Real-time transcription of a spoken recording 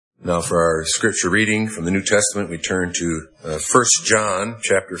Now for our scripture reading from the New Testament, we turn to 1 John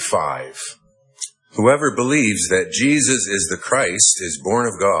chapter 5. Whoever believes that Jesus is the Christ is born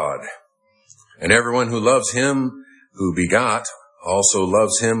of God, and everyone who loves him who begot also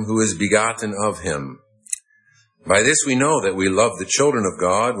loves him who is begotten of him. By this we know that we love the children of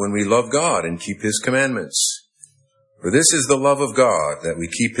God when we love God and keep his commandments. For this is the love of God, that we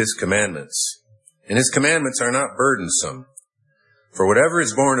keep his commandments. And his commandments are not burdensome. For whatever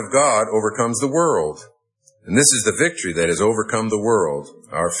is born of God overcomes the world. And this is the victory that has overcome the world,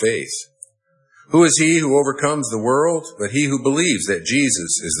 our faith. Who is he who overcomes the world but he who believes that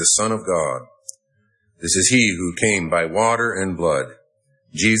Jesus is the Son of God? This is he who came by water and blood,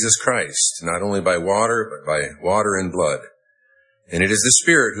 Jesus Christ, not only by water, but by water and blood. And it is the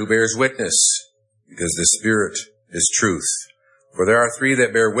Spirit who bears witness, because the Spirit is truth. For there are three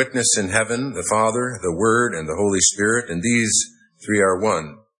that bear witness in heaven, the Father, the Word, and the Holy Spirit, and these three are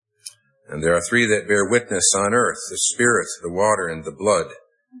one. And there are three that bear witness on earth, the Spirit, the water, and the blood.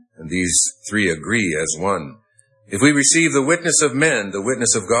 And these three agree as one. If we receive the witness of men, the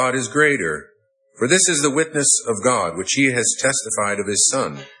witness of God is greater. For this is the witness of God, which he has testified of his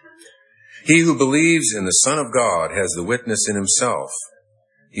Son. He who believes in the Son of God has the witness in himself.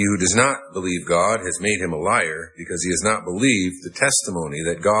 He who does not believe God has made him a liar, because he has not believed the testimony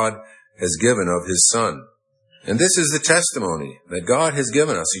that God has given of his Son. And this is the testimony, that God has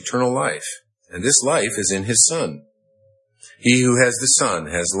given us eternal life, and this life is in his Son. He who has the Son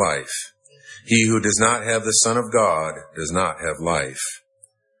has life. He who does not have the Son of God does not have life.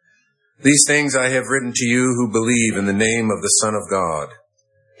 These things I have written to you who believe in the name of the Son of God,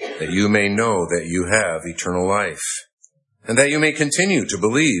 that you may know that you have eternal life, and that you may continue to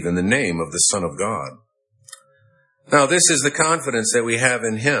believe in the name of the Son of God. Now this is the confidence that we have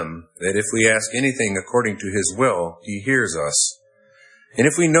in him, that if we ask anything according to his will, he hears us. And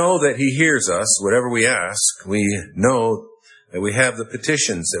if we know that he hears us, whatever we ask, we know that we have the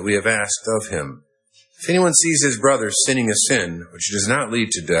petitions that we have asked of him. If anyone sees his brother sinning a sin which does not lead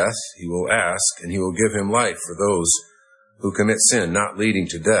to death, he will ask, and he will give him life for those who commit sin not leading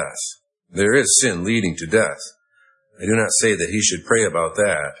to death. There is sin leading to death. I do not say that he should pray about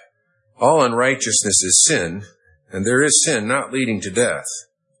that. All unrighteousness is sin, and there is sin not leading to death.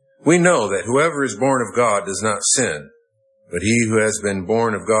 We know that whoever is born of God does not sin, but he who has been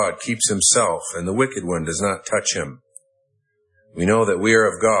born of God keeps himself, and the wicked one does not touch him. We know that we are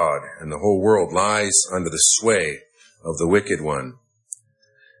of God, and the whole world lies under the sway of the wicked one.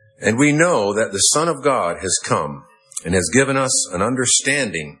 And we know that the Son of God has come, and has given us an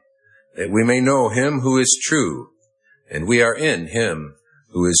understanding, that we may know him who is true, and we are in him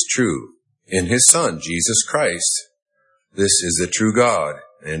who is true, in his Son, Jesus Christ. This is the true God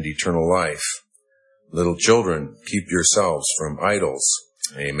and eternal life. Little children, keep yourselves from idols.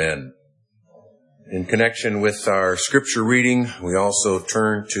 Amen. In connection with our scripture reading, we also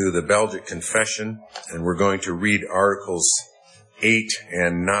turn to the Belgic Confession, and we're going to read Articles 8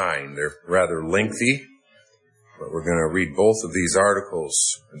 and 9. They're rather lengthy, but we're going to read both of these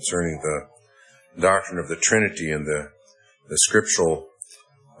articles concerning the doctrine of the Trinity and the scriptural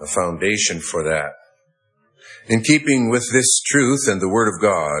foundation for that. In keeping with this truth and the Word of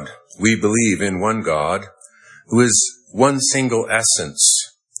God, we believe in one God, who is one single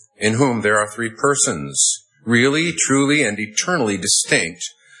essence, in whom there are three persons, really, truly, and eternally distinct,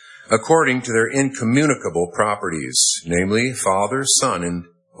 according to their incommunicable properties, namely, Father, Son, and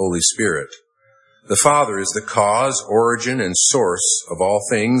Holy Spirit. The Father is the cause, origin, and source of all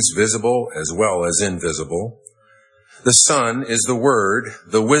things, visible as well as invisible. The Son is the Word,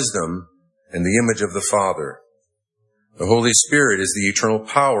 the wisdom, and the image of the Father. The Holy Spirit is the eternal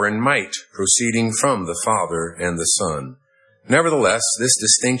power and might proceeding from the Father and the Son. Nevertheless, this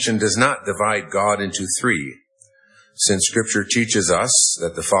distinction does not divide God into three, since Scripture teaches us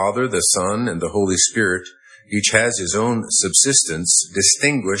that the Father, the Son, and the Holy Spirit each has his own subsistence,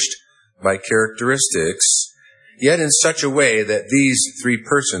 distinguished by characteristics, yet in such a way that these three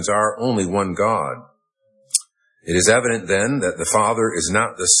persons are only one God. It is evident then that the Father is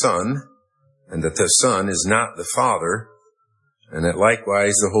not the Son, and that the Son is not the Father, and that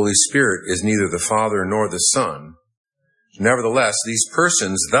likewise the Holy Spirit is neither the Father nor the Son. Nevertheless, these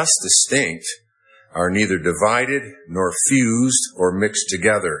persons, thus distinct, are neither divided nor fused or mixed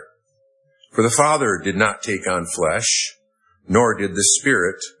together. For the Father did not take on flesh, nor did the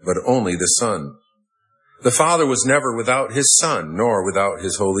Spirit, but only the Son. The Father was never without his Son, nor without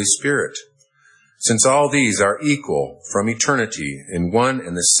his Holy Spirit, since all these are equal from eternity in one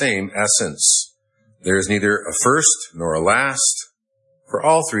and the same essence. There is neither a first nor a last, for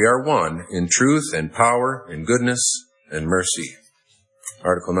all three are one in truth and power and goodness and mercy.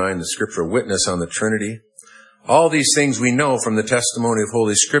 Article 9, the scriptural witness on the Trinity. All these things we know from the testimony of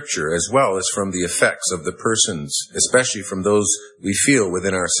Holy Scripture, as well as from the effects of the persons, especially from those we feel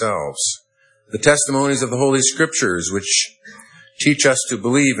within ourselves. The testimonies of the Holy Scriptures, which teach us to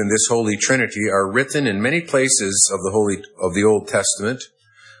believe in this Holy Trinity, are written in many places of the Old Testament,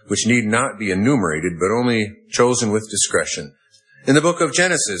 which need not be enumerated, but only chosen with discretion. In the book of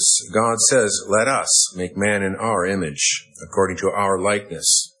Genesis, God says, "Let us make man in our image, according to our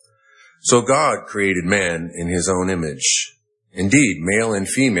likeness." So God created man in his own image. Indeed, male and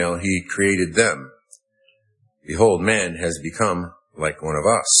female, he created them. Behold, man has become like one of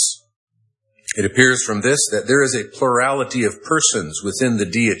us. It appears from this that there is a plurality of persons within the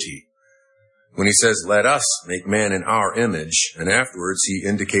deity. When he says, "Let us make man in our image," and afterwards he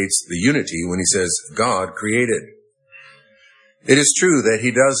indicates the unity when he says, "God created." It is true that he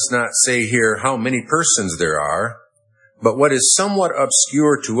does not say here how many persons there are, but what is somewhat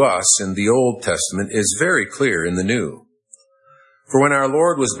obscure to us in the Old Testament is very clear in the New. For when our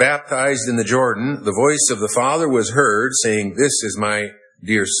Lord was baptized in the Jordan, the voice of the Father was heard, saying, "This is my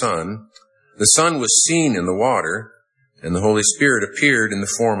dear Son." The Son was seen in the water, and the Holy Spirit appeared in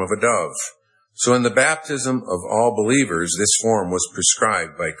the form of a dove. So in the baptism of all believers, this form was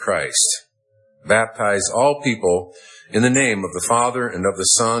prescribed by Christ. Baptize all people in the name of the Father, and of the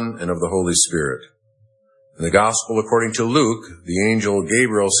Son, and of the Holy Spirit. In the Gospel according to Luke, the angel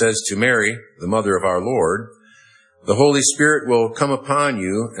Gabriel says to Mary, the mother of our Lord, "The Holy Spirit will come upon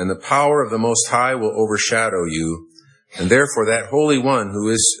you, and the power of the Most High will overshadow you, and therefore that Holy One who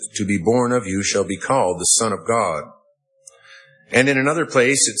is to be born of you shall be called the Son of God." And in another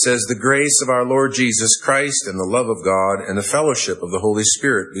place it says, "The grace of our Lord Jesus Christ, and the love of God, and the fellowship of the Holy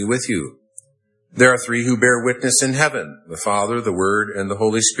Spirit be with you." There are three who bear witness in heaven, the Father, the Word, and the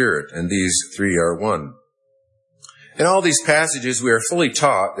Holy Spirit, and these three are one. In all these passages, we are fully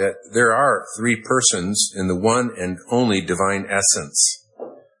taught that there are three persons in the one and only divine essence.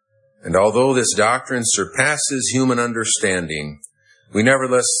 And although this doctrine surpasses human understanding, we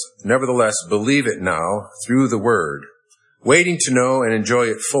nevertheless believe it now through the Word, waiting to know and enjoy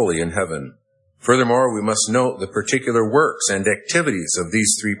it fully in heaven. Furthermore, we must note the particular works and activities of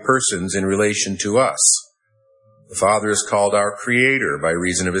these three persons in relation to us. The Father is called our Creator by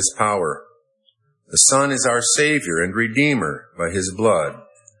reason of His power. The Son is our Savior and Redeemer by His blood.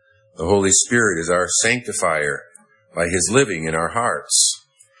 The Holy Spirit is our Sanctifier by His living in our hearts.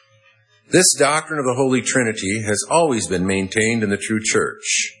 This doctrine of the Holy Trinity has always been maintained in the true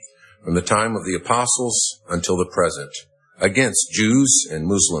church, from the time of the apostles until the present, against Jews and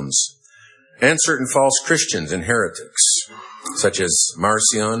Muslims, and certain false Christians and heretics, such as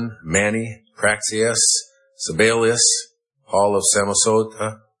Marcion, Mani, Praxeas, Sabellius, Paul of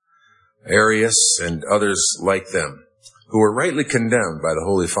Samosata, Arius, and others like them, who were rightly condemned by the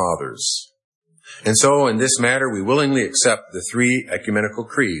Holy Fathers. And so, in this matter, we willingly accept the three ecumenical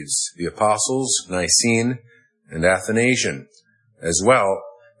creeds, the Apostles, Nicene, and Athanasian, as well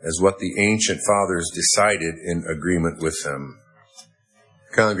as what the ancient Fathers decided in agreement with them.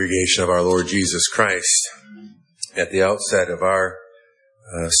 Congregation of our Lord Jesus Christ, at the outset of our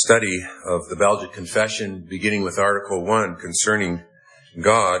study of the Belgic Confession, beginning with Article 1 concerning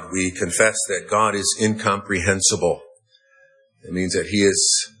God, we confess that God is incomprehensible. It means that He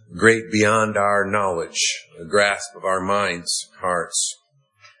is great beyond our knowledge, the grasp of our minds, hearts.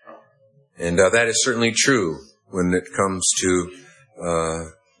 And that is certainly true when it comes to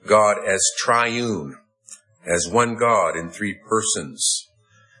God as triune, as one God in three persons.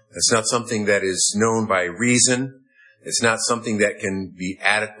 It's not something that is known by reason. It's not something that can be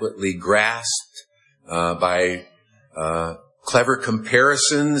adequately grasped by clever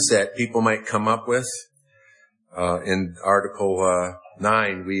comparisons that people might come up with. In Article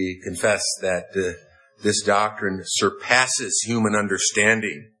 9, we confess that this doctrine surpasses human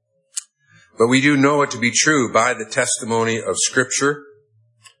understanding. But we do know it to be true by the testimony of Scripture,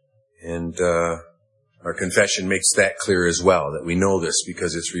 and our confession makes that clear as well, that we know this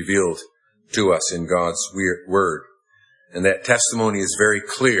because it's revealed to us in God's Word. And that testimony is very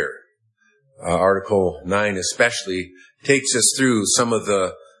clear. Article 9 especially takes us through some of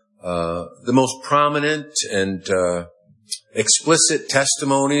the most prominent and explicit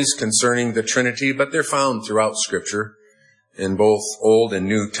testimonies concerning the Trinity, but they're found throughout Scripture in both Old and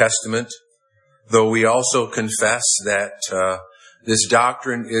New Testament, though we also confess that this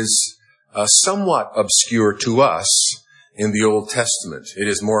doctrine is somewhat obscure to us in the Old Testament. It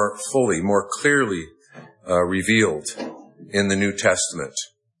is more fully, more clearly revealed in the New Testament.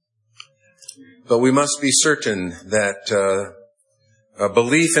 But we must be certain that a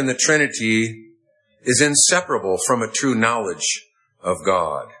belief in the Trinity is inseparable from a true knowledge of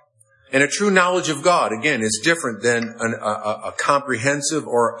God. And a true knowledge of God, again, is different than a comprehensive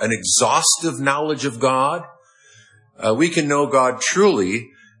or an exhaustive knowledge of God. We can know God truly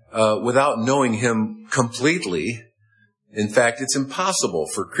without knowing Him completely. In fact, it's impossible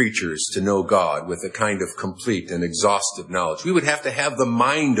for creatures to know God with a kind of complete and exhaustive knowledge. We would have to have the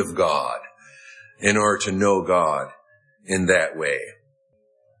mind of God in order to know God in that way.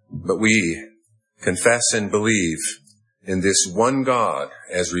 But we confess and believe in this one God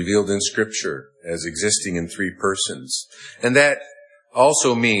as revealed in Scripture, as existing in three persons. And that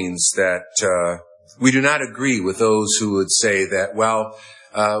also means that we do not agree with those who would say that, well,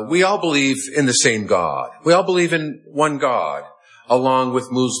 we all believe in the same God. We all believe in one God, along with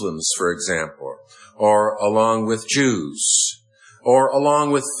Muslims, for example, or along with Jews, or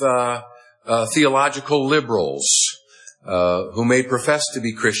along with theological liberals who may profess to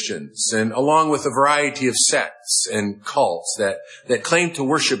be Christians, and along with a variety of sects and cults that claim to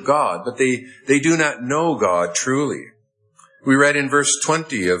worship God, but they do not know God truly. We read in verse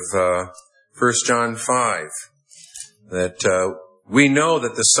 20 of 1 John 5 that we know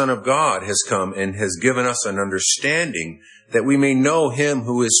that the Son of God has come and has given us an understanding that we may know Him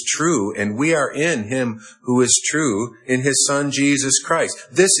who is true, and we are in Him who is true, in His Son Jesus Christ.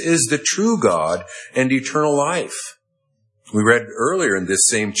 This is the true God and eternal life. We read earlier in this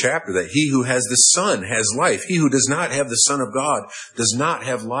same chapter that he who has the Son has life. He who does not have the Son of God does not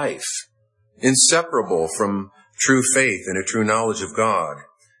have life. Inseparable from true faith and a true knowledge of God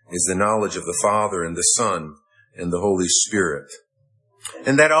is the knowledge of the Father and the Son and the Holy Spirit.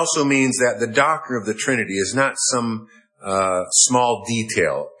 And that also means that the doctrine of the Trinity is not some small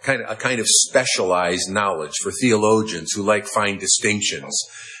detail, a kind of specialized knowledge for theologians who like fine distinctions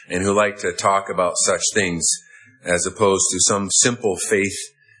and who like to talk about such things as opposed to some simple faith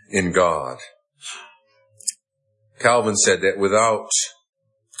in God. Calvin said that without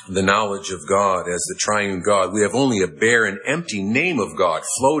the knowledge of God as the Triune God, we have only a bare and empty name of God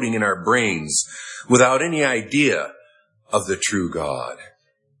floating in our brains without any idea of the true God.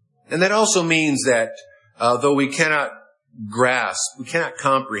 And that also means that though we cannot grasp, we cannot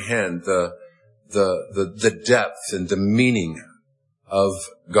comprehend the depth and the meaning of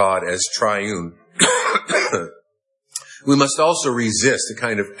God as triune, we must also resist a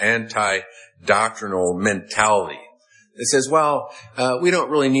kind of anti-doctrinal mentality that says, well, we don't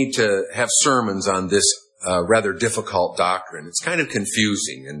really need to have sermons on this rather difficult doctrine. It's kind of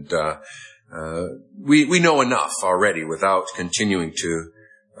confusing, and we know enough already without continuing to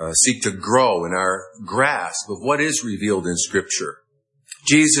seek to grow in our grasp of what is revealed in Scripture.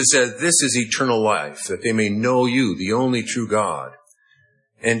 Jesus said, this is eternal life, that they may know you, the only true God,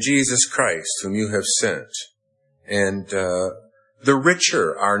 and Jesus Christ, whom you have sent. And the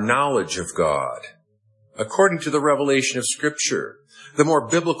richer our knowledge of God, according to the revelation of Scripture, the more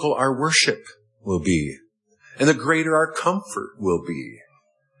biblical our worship will be, and the greater our comfort will be,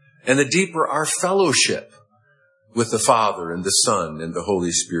 and the deeper our fellowship with the Father and the Son and the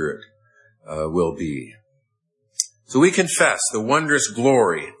Holy Spirit will be. So we confess the wondrous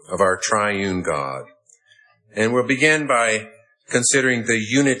glory of our triune God. And we'll begin by considering the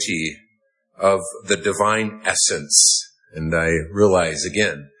unity of the divine essence. And I realize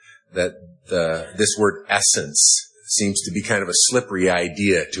again that this word essence seems to be kind of a slippery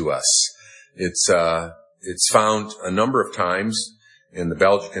idea to us. It's found a number of times in the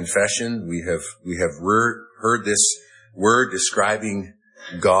Belgic Confession. We have heard this word describing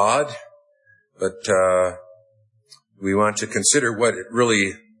God, but we want to consider what it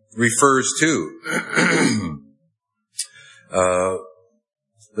really refers to.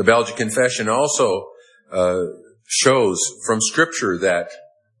 The Belgic Confession also shows from Scripture that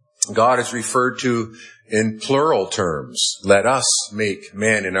God is referred to in plural terms. Let us make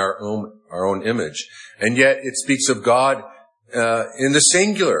man in our own image. And yet it speaks of God in the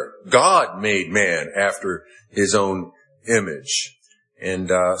singular. God made man after His own image. And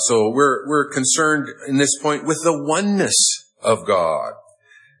so we're concerned in this point with the oneness of God,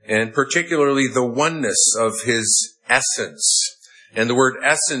 and particularly the oneness of His essence. And the word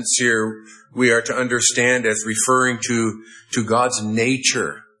essence here we are to understand as referring to God's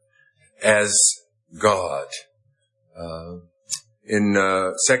nature as God. In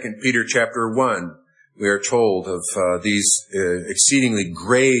 2 Peter chapter 1, we are told of these exceedingly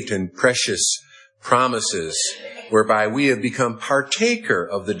great and precious promises whereby we have become partaker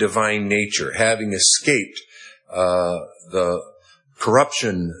of the divine nature, having escaped the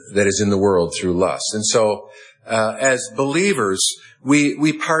corruption that is in the world through lust. And so, as believers,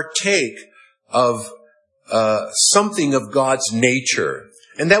 we partake of something of God's nature.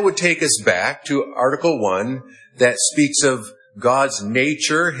 And that would take us back to Article 1 that speaks of God's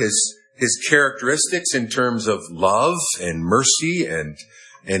nature, his characteristics in terms of love and mercy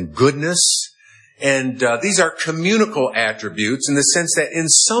and goodness. And these are communicable attributes in the sense that in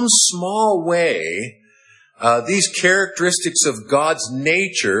some small way, these characteristics of God's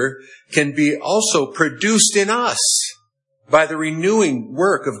nature can be also produced in us by the renewing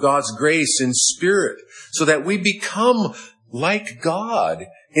work of God's grace and Spirit, so that we become like God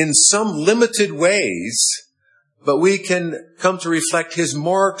in some limited ways, but we can come to reflect his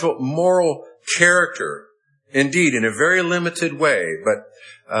moral character, indeed, in a very limited way.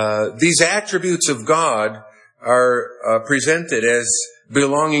 But these attributes of God are presented as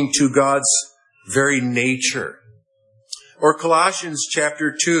belonging to God's very nature. Or Colossians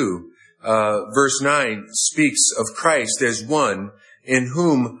chapter 2, verse 9 speaks of Christ as one in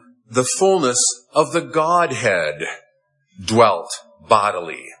whom the fullness of the Godhead dwelt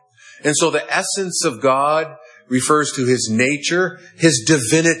bodily. And so the essence of God refers to his nature, his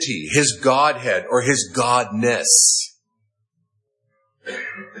divinity, his Godhead, or his Godness.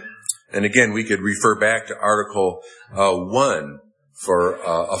 And again, we could refer back to Article 1 for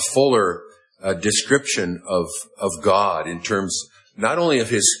a fuller description of God in terms not only of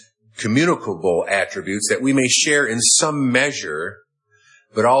his communicable attributes that we may share in some measure,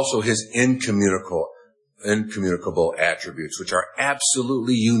 but also his incommunicable attributes, which are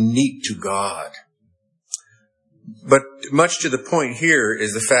absolutely unique to God. But much to the point here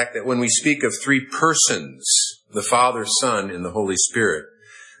is the fact that when we speak of three persons, the Father, Son, and the Holy Spirit,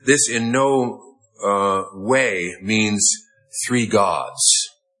 this in no way means three gods.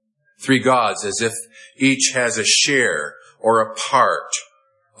 Three gods as if each has a share or a part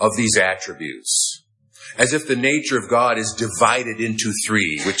of these attributes. As if the nature of God is divided into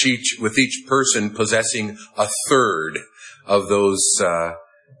three, with each person possessing a third of those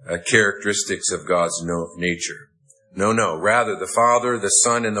characteristics of God's nature. No. Rather, the Father, the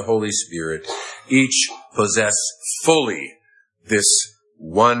Son, and the Holy Spirit each possess fully this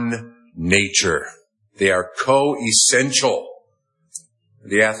one nature. They are co-essential.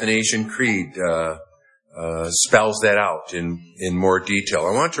 The Athanasian Creed spells that out in more detail.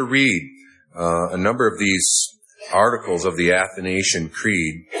 I want to read a number of these articles of the Athanasian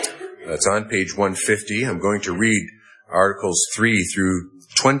Creed. It's on page 150. I'm going to read articles 3 through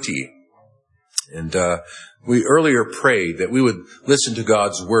 20. And we earlier prayed that we would listen to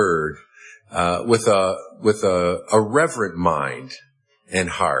God's word with a reverent mind and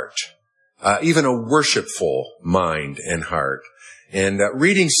heart, even a worshipful mind and heart. And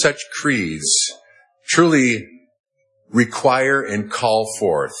reading such creeds truly require and call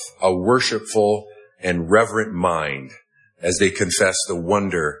forth a worshipful and reverent mind as they confess the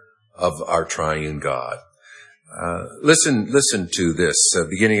wonder of our triune God. Listen to this,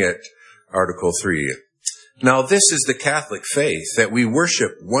 beginning at Article 3. Now this is the Catholic faith, that we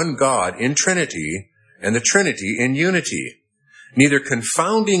worship one God in Trinity, and the Trinity in unity, neither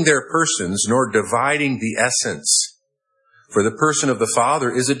confounding their persons nor dividing the essence. For the person of the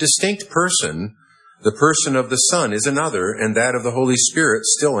Father is a distinct person, the person of the Son is another, and that of the Holy Spirit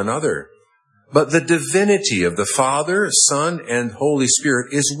still another. But the divinity of the Father, Son, and Holy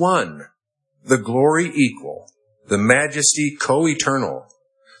Spirit is one, the glory equal, the majesty co-eternal.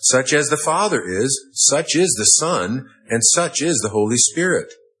 Such as the Father is, such is the Son, and such is the Holy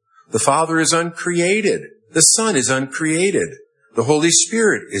Spirit. The Father is uncreated, the Son is uncreated, the Holy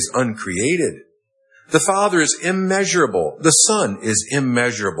Spirit is uncreated. The Father is immeasurable, the Son is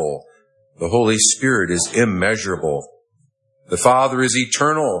immeasurable, the Holy Spirit is immeasurable. The Father is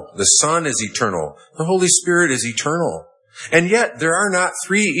eternal, the Son is eternal, the Holy Spirit is eternal. And yet there are not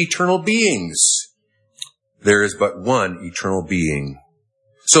three eternal beings. There is but one eternal being.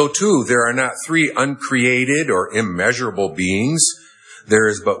 So too, there are not three uncreated or immeasurable beings. There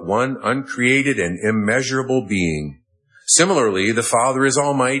is but one uncreated and immeasurable being. Similarly, the Father is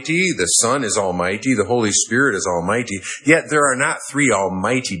almighty, the Son is almighty, the Holy Spirit is almighty. Yet there are not three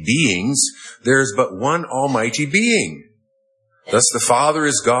almighty beings. There is but one almighty being. Thus the Father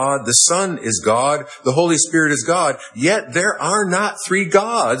is God, the Son is God, the Holy Spirit is God. Yet there are not three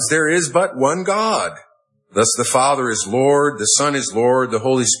gods. There is but one God. Thus the Father is Lord, the Son is Lord, the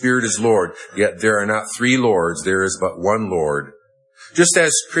Holy Spirit is Lord. Yet there are not three Lords. There is but one Lord. Just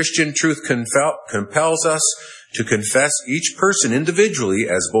as Christian truth compels us to confess each person individually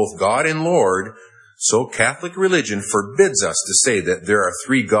as both God and Lord, so Catholic religion forbids us to say that there are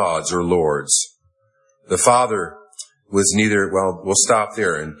three gods or lords. The Father was neither, well, we'll stop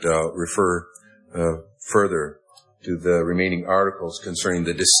there and refer further to the remaining articles concerning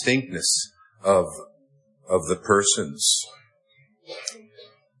the distinctness of the persons.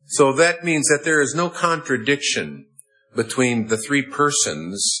 So that means that there is no contradiction between the three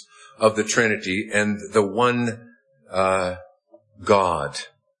persons of the Trinity and the one God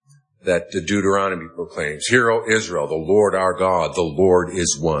that Deuteronomy proclaims. Hear, O Israel, the Lord our God, the Lord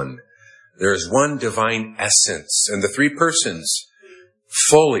is one. There is one divine essence, and the three persons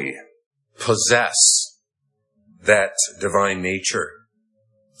fully possess that divine nature.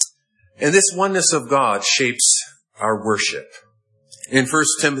 And this oneness of God shapes our worship. In 1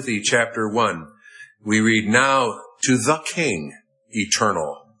 Timothy chapter 1, we read, "Now to the King,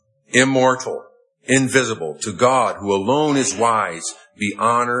 eternal, immortal, invisible, to God who alone is wise, be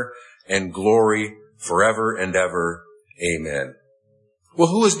honor and glory forever and ever. Amen." Well,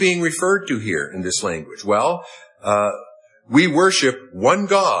 who is being referred to here in this language? Well, we worship one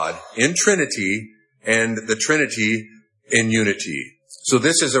God in Trinity and the Trinity in unity. So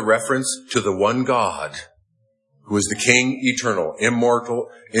this is a reference to the one God who is the King eternal, immortal,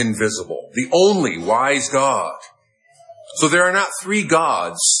 invisible, the only wise God. So there are not three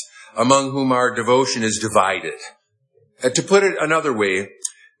gods among whom our devotion is divided. To put it another way,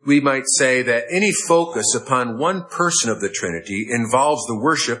 we might say that any focus upon one person of the Trinity involves the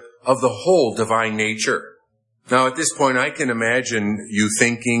worship of the whole divine nature. Now, at this point, I can imagine you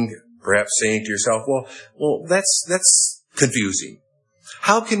thinking, perhaps saying to yourself, well, that's confusing.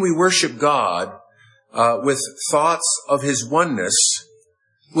 How can we worship God with thoughts of his oneness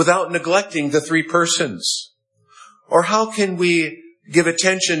without neglecting the three persons? Or how can we give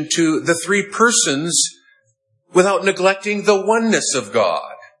attention to the three persons without neglecting the oneness of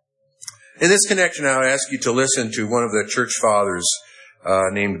God? In this connection, I would ask you to listen to one of the church fathers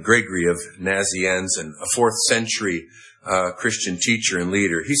named Gregory of Nazianzen, a 4th century Christian teacher and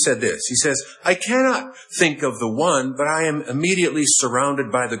leader. He said this. He says, "I cannot think of the one, but I am immediately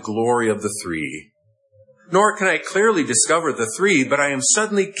surrounded by the glory of the three. Nor can I clearly discover the three, but I am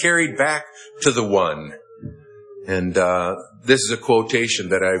suddenly carried back to the one." And this is a quotation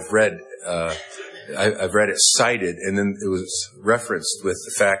that I've read. I've read it cited, and then it was referenced with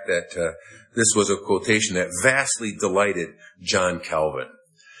the fact that this was a quotation that vastly delighted John Calvin.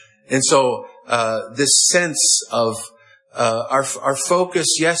 And so this sense of our focus,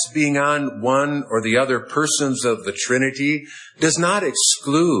 yes, being on one or the other persons of the Trinity, does not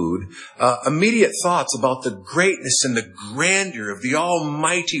exclude immediate thoughts about the greatness and the grandeur of the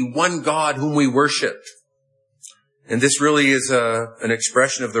almighty one God whom we worship. And this really is an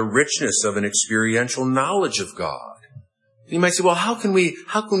expression of the richness of an experiential knowledge of God. You might say, well, how can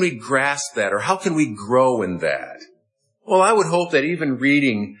we grasp that, or how can we grow in that? Well, I would hope that even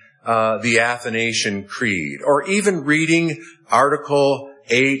reading the Athanasian Creed, or even reading Article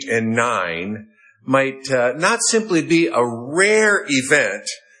 8 and 9, might not simply be a rare event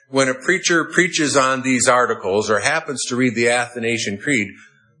when a preacher preaches on these articles or happens to read the Athanasian Creed,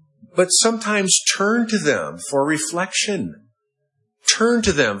 but sometimes turn to them for reflection. Turn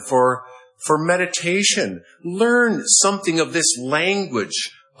to them for meditation. Learn something of this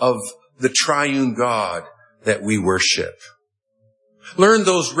language of the Triune God that we worship. Learn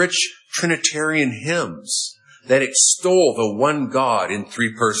those rich Trinitarian hymns that extol the one God in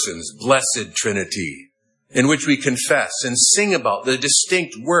three persons, blessed Trinity, in which we confess and sing about the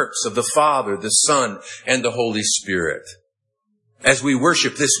distinct works of the Father, the Son, and the Holy Spirit, as we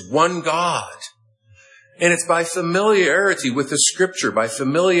worship this one God. And it's by familiarity with the Scripture, by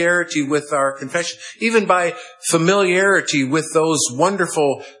familiarity with our confession, even by familiarity with those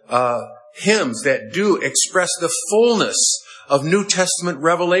wonderful hymns that do express the fullness of New Testament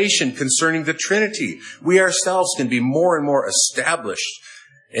revelation concerning the Trinity. We ourselves can be more and more established,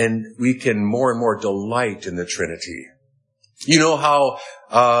 and we can more and more delight in the Trinity. You know how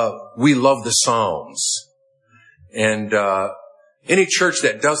we love the Psalms. And any church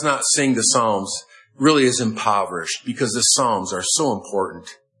that does not sing the Psalms really is impoverished, because the Psalms are so important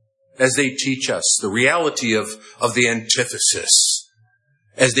as they teach us the reality of the antithesis,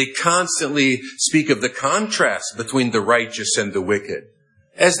 as they constantly speak of the contrast between the righteous and the wicked,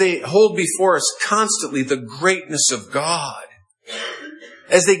 as they hold before us constantly the greatness of God,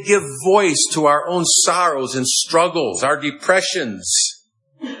 as they give voice to our own sorrows and struggles, our depressions.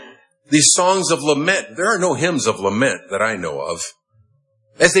 These songs of lament, there are no hymns of lament that I know of,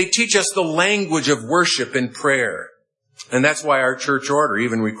 as they teach us the language of worship and prayer. And that's why our church order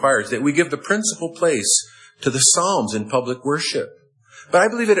even requires that we give the principal place to the Psalms in public worship. But I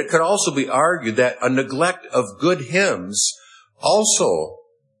believe that it could also be argued that a neglect of good hymns also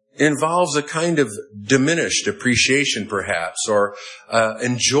involves a kind of diminished appreciation, perhaps, or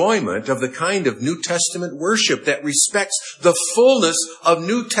enjoyment of the kind of New Testament worship that respects the fullness of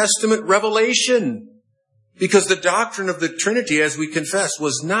New Testament revelation. Because the doctrine of the Trinity, as we confess,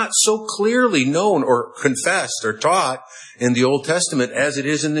 was not so clearly known or confessed or taught in the Old Testament as it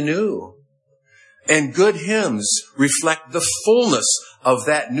is in the New. And good hymns reflect the fullness of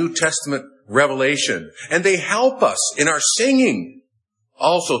that New Testament revelation. And they help us in our singing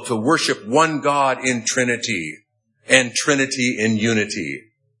also to worship one God in Trinity and Trinity in unity.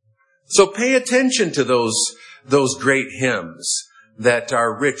 So pay attention to those great hymns that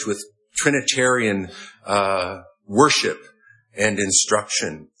are rich with Trinitarian worship and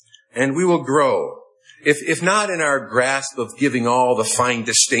instruction. And we will grow. If not in our grasp of giving all the fine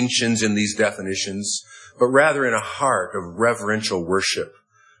distinctions in these definitions, but rather in a heart of reverential worship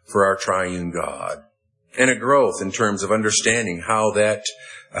for our triune God. And a growth in terms of understanding how that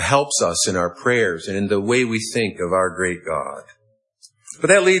helps us in our prayers and in the way we think of our great God. But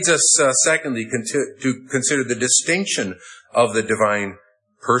that leads us, secondly, to consider the distinction of the divine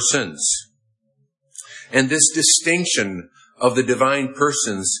persons. And this distinction of the divine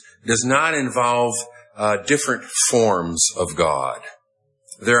persons does not involve different forms of God.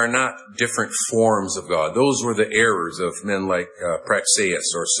 There are not different forms of God. Those were the errors of men like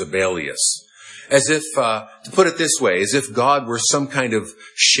Praxeas or Sabellius. As if, to put it this way, as if God were some kind of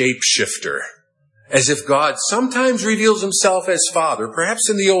shapeshifter. As if God sometimes reveals himself as Father, perhaps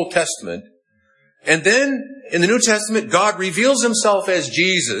in the Old Testament. And then in the New Testament, God reveals himself as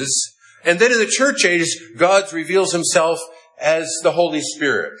Jesus. And then in the church ages, God reveals himself as the Holy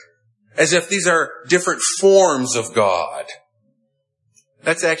Spirit. As if these are different forms of God.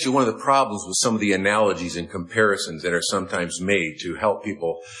 That's actually one of the problems with some of the analogies and comparisons that are sometimes made to help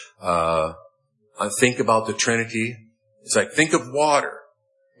people think about the Trinity. It's like, think of water.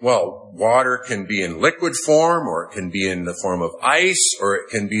 Well, water can be in liquid form, or it can be in the form of ice, or it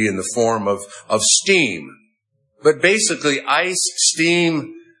can be in the form of steam. But basically, ice,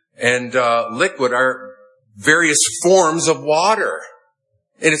 steam, and liquid are various forms of water.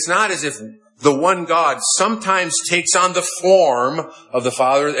 And it's not as if the one God sometimes takes on the form of the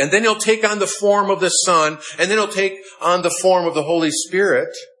Father, and then he'll take on the form of the Son, and then he'll take on the form of the Holy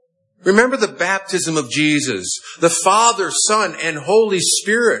Spirit. Remember the baptism of Jesus. The Father, Son, and Holy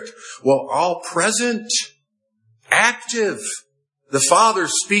Spirit were all present, active. The Father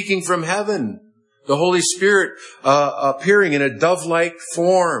speaking from heaven. The Holy Spirit appearing in a dove-like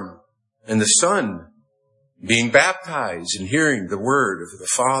form. And the Son being baptized and hearing the word of the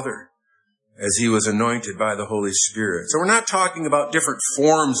Father as he was anointed by the Holy Spirit. So we're not talking about different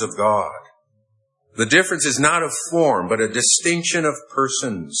forms of God. The difference is not of form, but a distinction of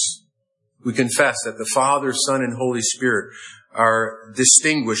persons. We confess that the Father, Son, and Holy Spirit are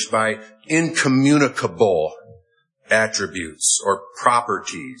distinguished by incommunicable attributes or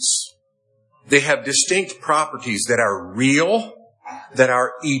properties. They have distinct properties that are real, that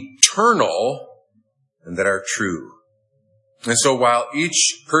are eternal, and that are true. And so while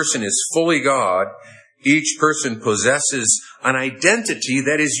each person is fully God, each person possesses an identity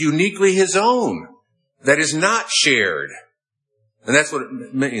that is uniquely his own, that is not shared. And that's what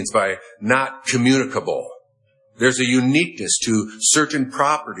it means by not communicable. There's a uniqueness to certain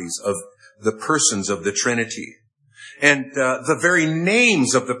properties of the persons of the Trinity. And the very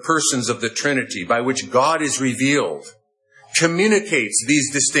names of the persons of the Trinity by which God is revealed communicates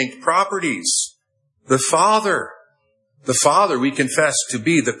these distinct properties. The Father we confess to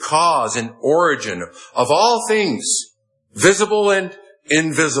be the cause and origin of all things, visible and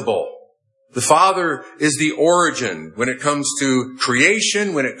invisible. The Father is the origin when it comes to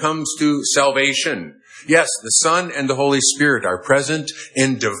creation, when it comes to salvation. Yes, the Son and the Holy Spirit are present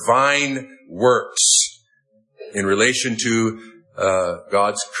in divine works in relation to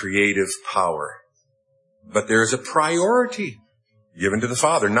God's creative power. But there is a priority given to the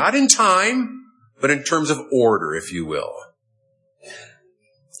Father, not in time, but in terms of order, if you will.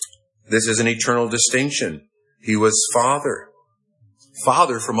 This is an eternal distinction. He was Father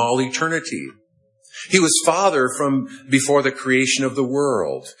from all eternity. He was Father from before the creation of the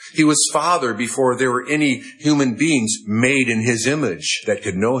world. He was Father before there were any human beings made in his image that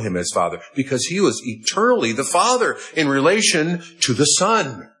could know him as Father, because he was eternally the Father in relation to the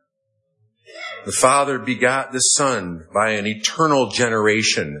Son. The Father begot the Son by an eternal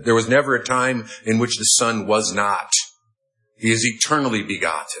generation. There was never a time in which the Son was not. He is eternally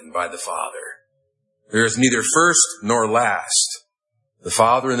begotten by the Father. There is neither first nor last. The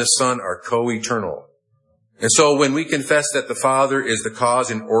Father and the Son are co-eternal. And so when we confess that the Father is the cause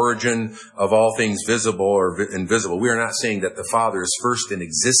and origin of all things visible or invisible, we are not saying that the Father is first in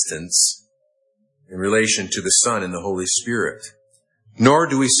existence in relation to the Son and the Holy Spirit. Nor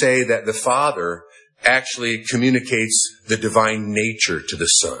do we say that the Father actually communicates the divine nature to the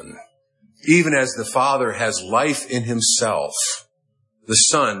Son. Even as the Father has life in himself, the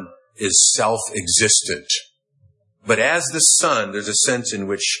Son is self-existent. But as the Son, there's a sense in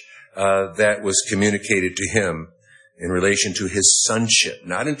which that was communicated to him in relation to his sonship,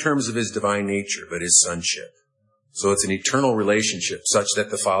 not in terms of his divine nature, but his sonship. So it's an eternal relationship such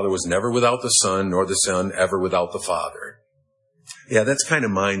that the Father was never without the Son, nor the Son ever without the Father. Yeah, that's kind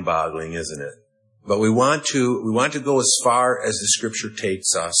of mind-boggling, isn't it? But we want to go as far as the Scripture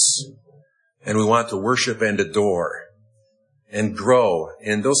takes us, and we want to worship and adore and grow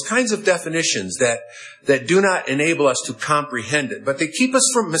in those kinds of definitions that do not enable us to comprehend it, but they keep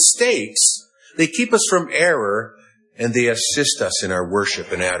us from mistakes, they keep us from error, and they assist us in our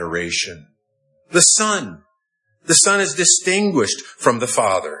worship and adoration. The Son is distinguished from the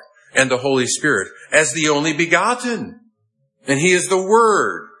Father and the Holy Spirit as the only begotten. And he is the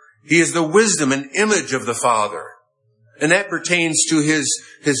Word. He is the wisdom and image of the Father. And that pertains to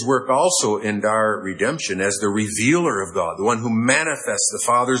his work also in our redemption as the revealer of God, the one who manifests the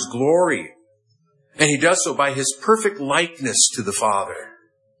Father's glory. And he does so by his perfect likeness to the Father.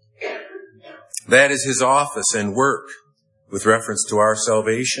 That is his office and work with reference to our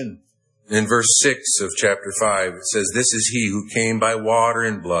salvation. In verse 6 of chapter 5, it says, "This is he who came by water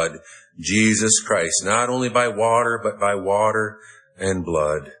and blood, Jesus Christ, not only by water, but by water and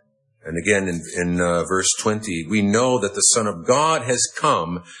blood." And again in verse 20, "We know that the Son of God has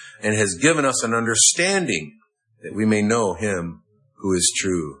come and has given us an understanding that we may know him who is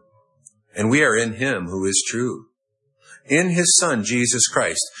true." And we are in him who is true. In his Son, Jesus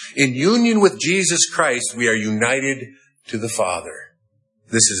Christ. In union with Jesus Christ, we are united to the Father.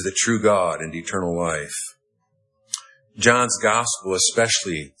 This is the true God and eternal life. John's Gospel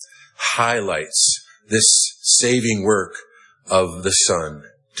especially highlights this saving work of the Son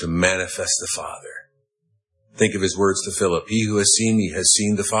to manifest the Father. Think of his words to Philip, "He who has seen me has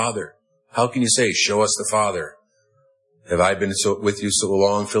seen the Father." How can you say, "Show us the Father"? Have I been with you so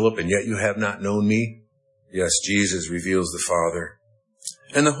long, Philip, and yet you have not known me? Yes, Jesus reveals the Father.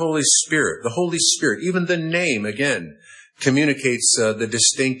 And the Holy Spirit, even the name, again, communicates the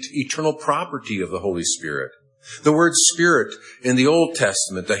distinct eternal property of the Holy Spirit. The word Spirit in the Old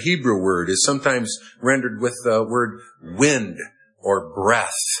Testament, the Hebrew word, is sometimes rendered with the word wind or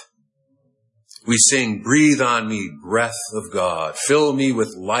breath. We sing, "Breathe on me, breath of God. Fill me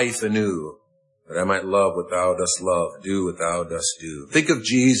with life anew, that I might love what thou dost love, do what thou dost do." Think of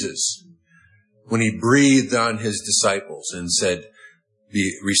Jesus when he breathed on his disciples and said,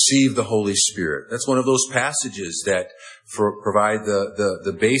 "Receive the Holy Spirit." That's one of those passages that provide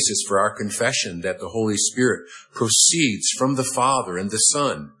the basis for our confession that the Holy Spirit proceeds from the Father and the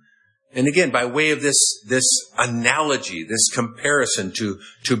Son. And again, by way of this analogy, this comparison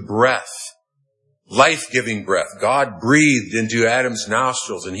to breath, life-giving breath, God breathed into Adam's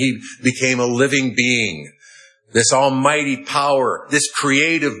nostrils and he became a living being. This almighty power, this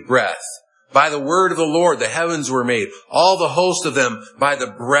creative breath. By the word of the Lord, the heavens were made, all the host of them by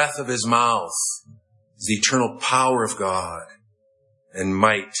the breath of his mouth. It's the eternal power of God and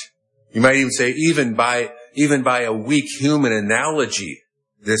might. You might even say, even by a weak human analogy,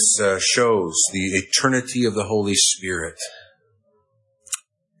 this shows the eternity of the Holy Spirit.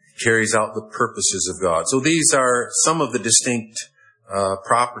 It carries out the purposes of God. So these are some of the distinct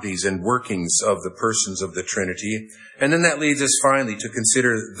properties and workings of the persons of the Trinity. And then that leads us finally to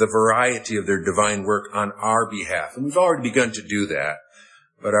consider the variety of their divine work on our behalf. And we've already begun to do that.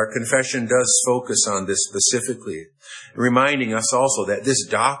 But our confession does focus on this specifically, reminding us also that this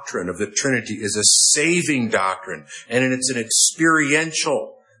doctrine of the Trinity is a saving doctrine, and it's an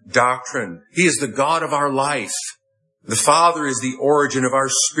experiential doctrine. He is the God of our life. The Father is the origin of our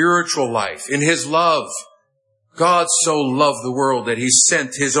spiritual life. In his love, God so loved the world that he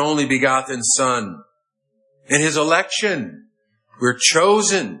sent his only begotten Son. In his election, we're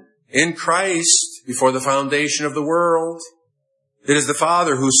chosen in Christ before the foundation of the world. It is the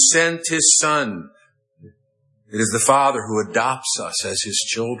Father who sent his Son. It is the Father who adopts us as his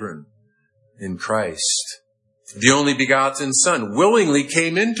children in Christ. The only begotten Son willingly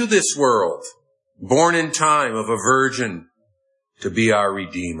came into this world, born in time of a virgin, to be our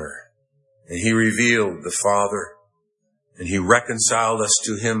Redeemer. And he revealed the Father, and he reconciled us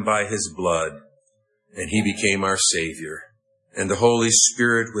to him by his blood, and he became our Savior. And the Holy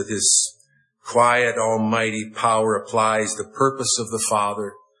Spirit, with his quiet, almighty power, applies the purpose of the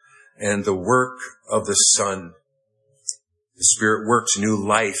Father and the work of the Son. The Spirit works new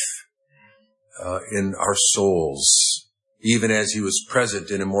life in our souls, even as he was present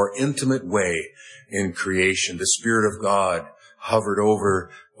in a more intimate way in creation. The Spirit of God hovered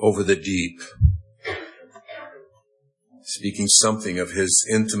over the deep. speaking something of his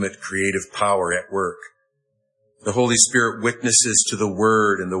intimate creative power at work. The Holy Spirit witnesses to the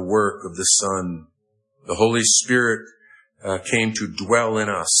Word and the work of the Son. The Holy Spirit came to dwell in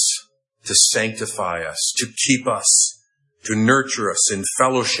us, to sanctify us, to keep us, to nurture us in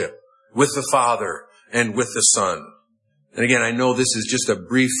fellowship with the Father and with the Son. And again, I know this is just a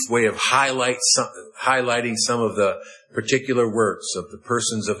brief way of highlighting some of the particular works of the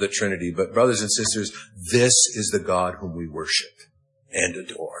persons of the Trinity. But brothers and sisters, this is the God whom we worship and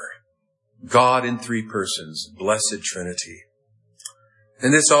adore. God in three persons, blessed Trinity.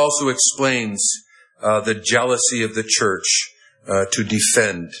 And this also explains the jealousy of the church to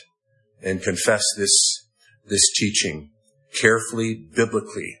defend and confess this teaching carefully,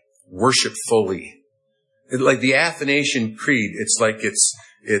 biblically, worshipfully. Like the Athanasian Creed, it's like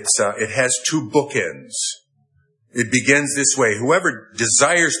it has two bookends. It begins this way: whoever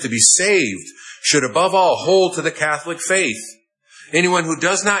desires to be saved should above all hold to the Catholic faith. Anyone who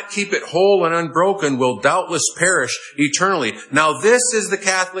does not keep it whole and unbroken will doubtless perish eternally. Now this is the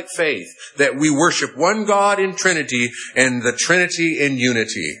Catholic faith, that we worship one God in Trinity and the Trinity in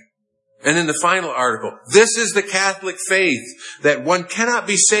unity. And in the final article, this is the Catholic faith, that one cannot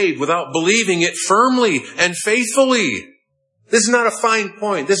be saved without believing it firmly and faithfully. This is not a fine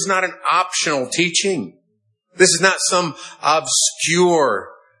point. This is not an optional teaching. This is not some obscure,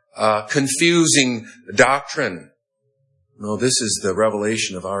 confusing doctrine. No, this is the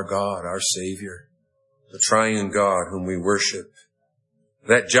revelation of our God, our Savior, the Triune God whom we worship.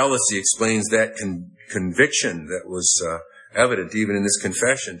 That jealousy explains that conviction that was evident even in this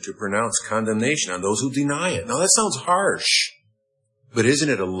confession to pronounce condemnation on those who deny it. Now that sounds harsh, but isn't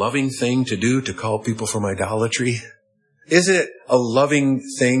it a loving thing to do, to call people from idolatry? Isn't it a loving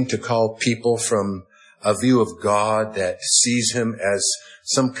thing to call people from a view of God that sees him as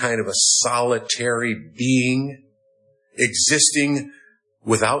some kind of a solitary being, existing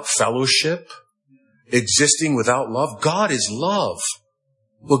without fellowship, existing without love? God is love.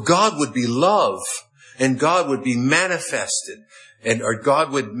 Well, God would be love, and God would be manifested, or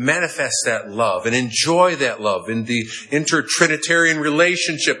God would manifest that love and enjoy that love in the inter-Trinitarian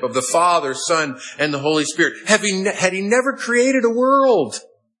relationship of the Father, Son, and the Holy Spirit. Had he never created a world?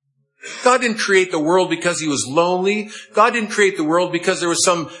 God didn't create the world because he was lonely. God didn't create the world because there was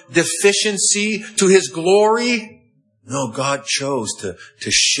some deficiency to his glory. No, God chose to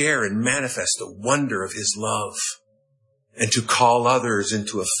share and manifest the wonder of his love and to call others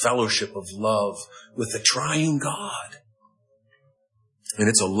into a fellowship of love with the Triune God. And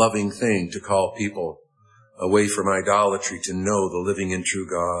it's a loving thing to call people away from idolatry to know the living and true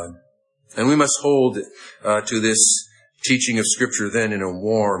God. And we must hold to this teaching of Scripture then in a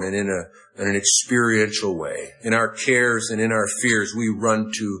warm and in an experiential way. In our cares and in our fears, we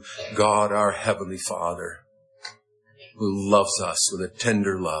run to God, our Heavenly Father, who loves us with a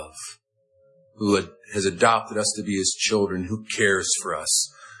tender love, who has adopted us to be his children, who cares for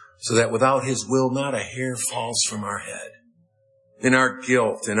us, so that without his will, not a hair falls from our head. In our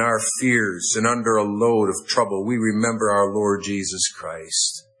guilt, in our fears, and under a load of trouble, we remember our Lord Jesus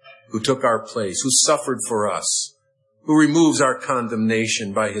Christ, who took our place, who suffered for us, who removes our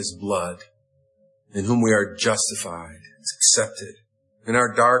condemnation by his blood, in whom we are justified, accepted. In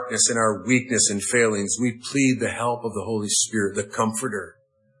our darkness, in our weakness and failings, we plead the help of the Holy Spirit, the Comforter.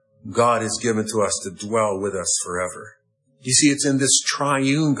 God has given to us to dwell with us forever. You see, it's in this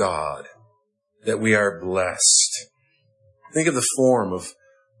Triune God that we are blessed. Think of the form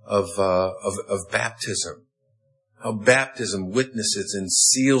of baptism. How baptism witnesses and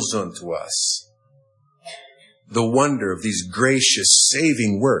seals unto us the wonder of these gracious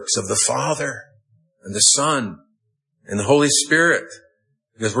saving works of the Father and the Son and the Holy Spirit,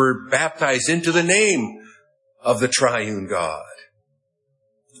 because we're baptized into the name of the Triune God.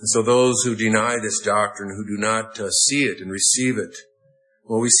 And so those who deny this doctrine, who do not see it and receive it,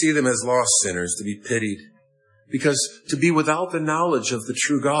 well, we see them as lost sinners to be pitied. Because to be without the knowledge of the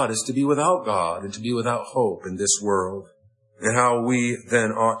true God is to be without God and to be without hope in this world. And how we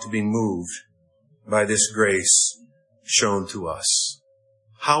then ought to be moved by this grace shown to us.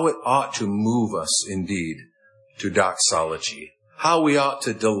 How it ought to move us indeed to doxology. How we ought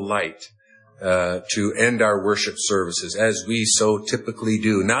to delight to end our worship services as we so typically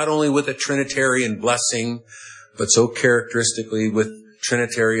do, not only with a Trinitarian blessing, but so characteristically with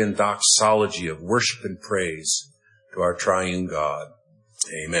Trinitarian doxology of worship and praise to our Triune God.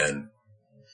 Amen.